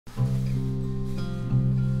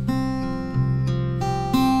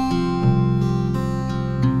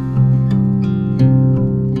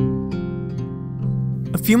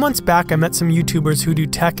few months back, I met some YouTubers who do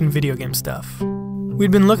tech and video game stuff.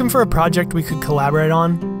 We'd been looking for a project we could collaborate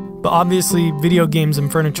on, but obviously video games and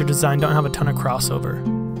furniture design don't have a ton of crossover.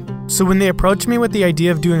 So when they approached me with the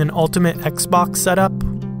idea of doing an ultimate Xbox setup,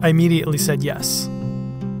 I immediately said yes.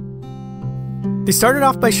 They started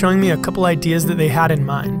off by showing me a couple ideas that they had in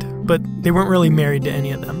mind, but they weren't really married to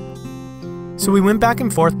any of them. So we went back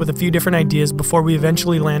and forth with a few different ideas before we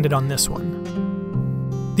eventually landed on this one.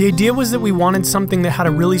 The idea was that we wanted something that had a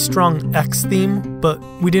really strong X theme, but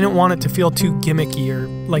we didn't want it to feel too gimmicky or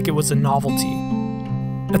like it was a novelty.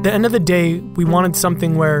 At the end of the day, we wanted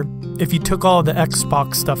something where, if you took all of the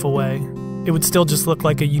Xbox stuff away, it would still just look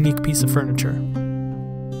like a unique piece of furniture.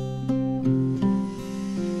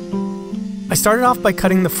 I started off by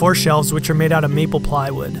cutting the 4 shelves, which are made out of maple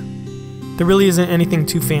plywood. There really isn't anything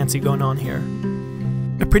too fancy going on here.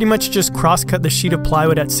 I pretty much just cross-cut the sheet of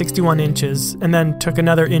plywood at 61 inches and then took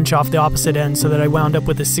another inch off the opposite end so that I wound up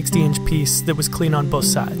with a 60-inch piece that was clean on both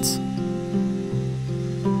sides.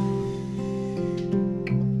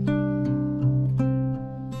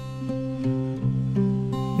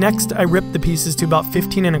 Next, I ripped the pieces to about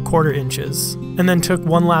 15¼ inches, and then took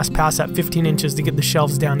one last pass at 15 inches to get the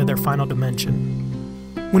shelves down to their final dimension.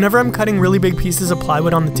 Whenever I'm cutting really big pieces of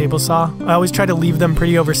plywood on the table saw, I always try to leave them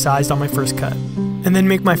pretty oversized on my first cut, and then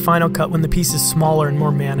make my final cut when the piece is smaller and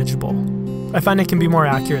more manageable. I find it can be more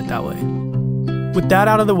accurate that way. With that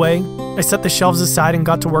out of the way, I set the shelves aside and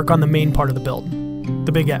got to work on the main part of the build,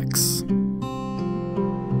 the big X.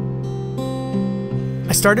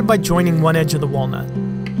 I started by joining one edge of the walnut.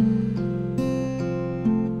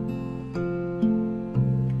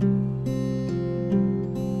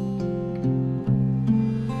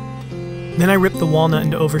 Then I ripped the walnut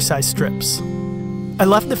into oversized strips. I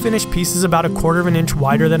left the finished pieces about 1/4 inch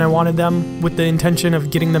wider than I wanted them, with the intention of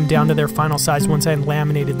getting them down to their final size once I had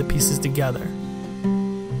laminated the pieces together.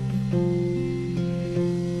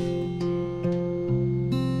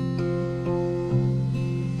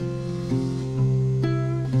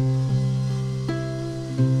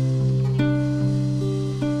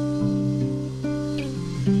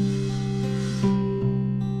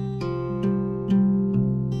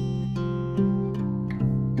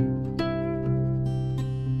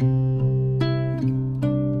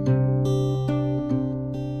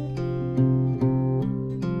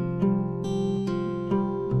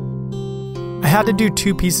 I had to do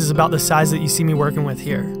 2 pieces about the size that you see me working with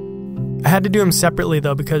here. I had to do them separately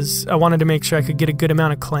though because I wanted to make sure I could get a good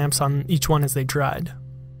amount of clamps on each one as they dried.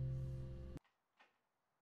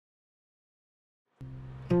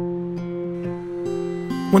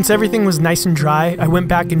 Once everything was nice and dry, I went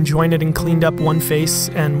back and jointed and cleaned up one face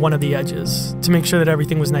and one of the edges to make sure that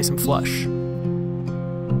everything was nice and flush.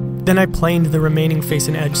 Then I planed the remaining face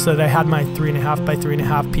and edge so that I had my 3.5 by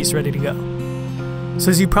 3.5 piece ready to go. So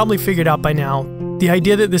as you probably figured out by now, the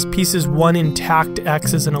idea that this piece is one intact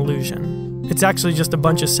X is an illusion. It's actually just a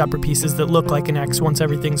bunch of separate pieces that look like an X once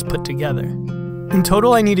everything's put together. In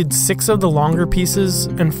total, I needed 6 of the longer pieces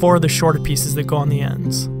and 4 of the shorter pieces that go on the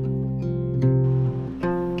ends.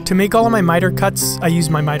 To make all of my miter cuts, I used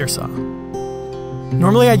my miter saw.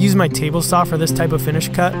 Normally I'd use my table saw for this type of finish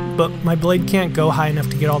cut, but my blade can't go high enough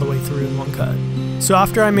to get all the way through in one cut. So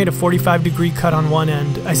after I made a 45-degree cut on one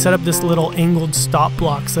end, I set up this little angled stop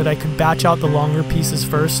block so that I could batch out the longer pieces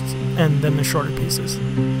first, and then the shorter pieces.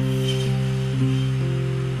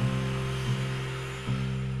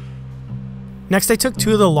 Next I took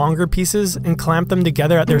 2 of the longer pieces and clamped them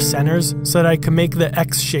together at their centers so that I could make the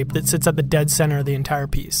X shape that sits at the dead center of the entire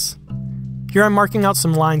piece. Here I'm marking out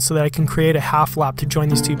some lines so that I can create a half lap to join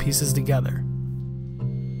these 2 pieces together.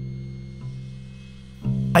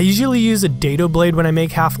 I usually use a dado blade when I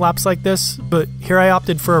make half laps like this, but here I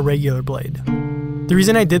opted for a regular blade. The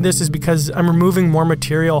reason I did this is because I'm removing more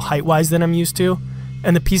material height-wise than I'm used to,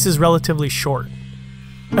 and the piece is relatively short.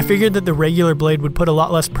 I figured that the regular blade would put a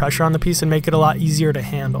lot less pressure on the piece and make it a lot easier to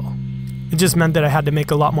handle. It just meant that I had to make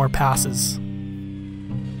a lot more passes.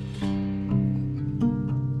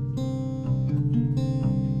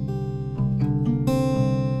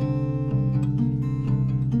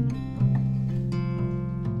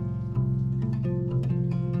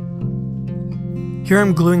 Here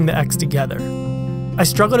I'm gluing the X together. I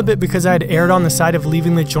struggled a bit because I had erred on the side of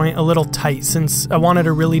leaving the joint a little tight since I wanted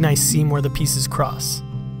a really nice seam where the pieces cross.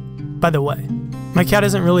 By the way, my cat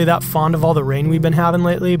isn't really that fond of all the rain we've been having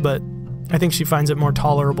lately, but I think she finds it more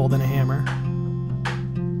tolerable than a hammer.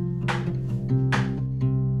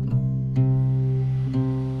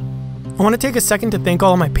 I want to take a second to thank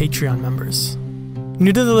all of my Patreon members.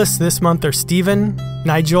 New to the list this month are Steven,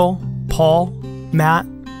 Nigel, Paul, Matt,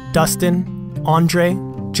 Dustin, Andre,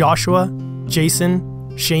 Joshua,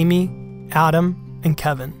 Jason, Shamey, Adam, and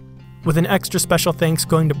Kevin, with an extra special thanks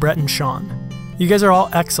going to Brett and Sean. You guys are all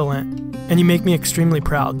excellent, and you make me extremely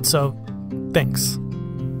proud, so thanks.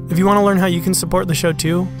 If you want to learn how you can support the show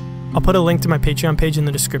too, I'll put a link to my Patreon page in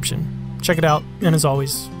the description. Check it out, and as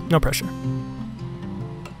always, no pressure.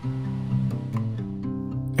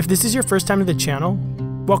 If this is your first time to the channel,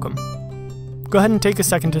 welcome. Go ahead and take a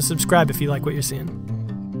second to subscribe if you like what you're seeing.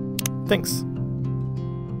 Thanks.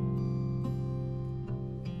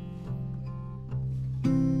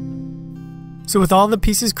 So with all the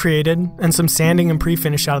pieces created and some sanding and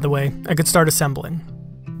pre-finish out of the way, I could start assembling.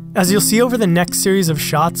 As you'll see over the next series of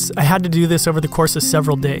shots, I had to do this over the course of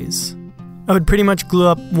several days. I would pretty much glue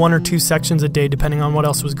up 1 or 2 sections a day depending on what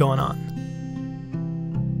else was going on.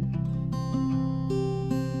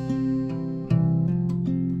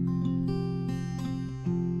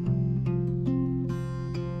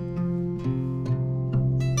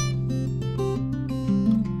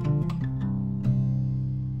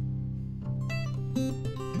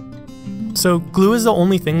 So glue is the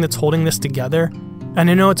only thing that's holding this together, and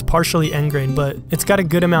I know it's partially end grain, but it's got a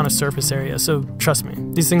good amount of surface area, so trust me,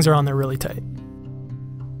 these things are on there really tight.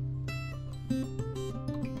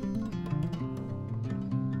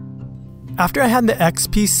 After I had the X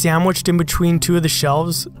piece sandwiched in between 2 of the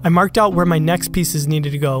shelves, I marked out where my next pieces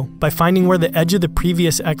needed to go by finding where the edge of the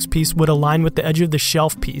previous X piece would align with the edge of the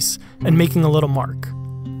shelf piece and making a little mark.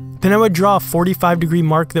 Then I would draw a 45-degree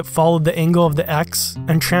mark that followed the angle of the X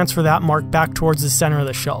and transfer that mark back towards the center of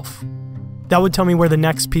the shelf. That would tell me where the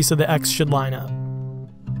next piece of the X should line up.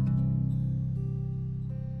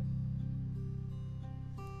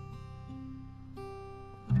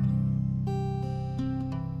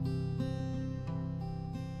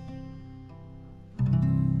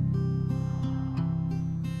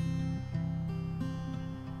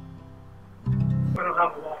 I don't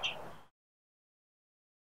have a watch.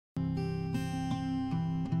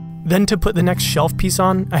 Then to put the next shelf piece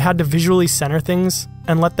on, I had to visually center things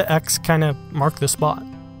and let the X kind of mark the spot.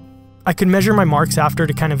 I could measure my marks after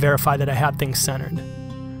to kind of verify that I had things centered.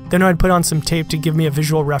 Then I'd put on some tape to give me a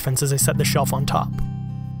visual reference as I set the shelf on top.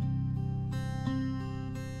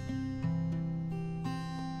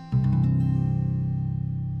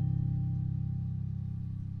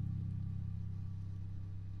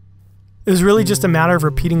 It was really just a matter of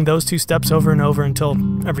repeating those 2 steps over and over until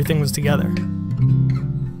everything was together.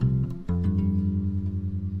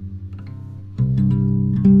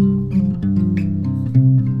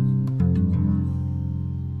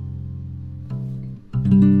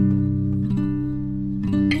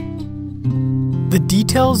 The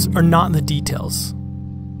details are not the details.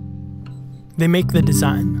 They make the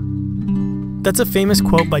design. That's a famous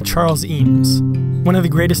quote by Charles Eames, one of the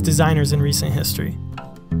greatest designers in recent history.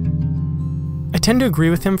 I tend to agree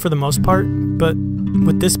with him for the most part, but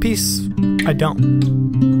with this piece, I don't.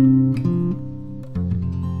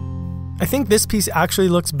 I think this piece actually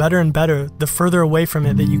looks better and better the further away from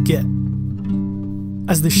it that you get.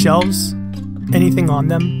 As the shelves, anything on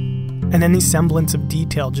them, and any semblance of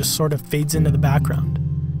detail just sort of fades into the background,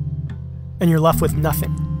 and you're left with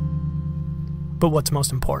nothing but what's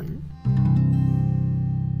most important.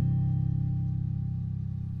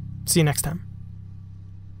 See you next time.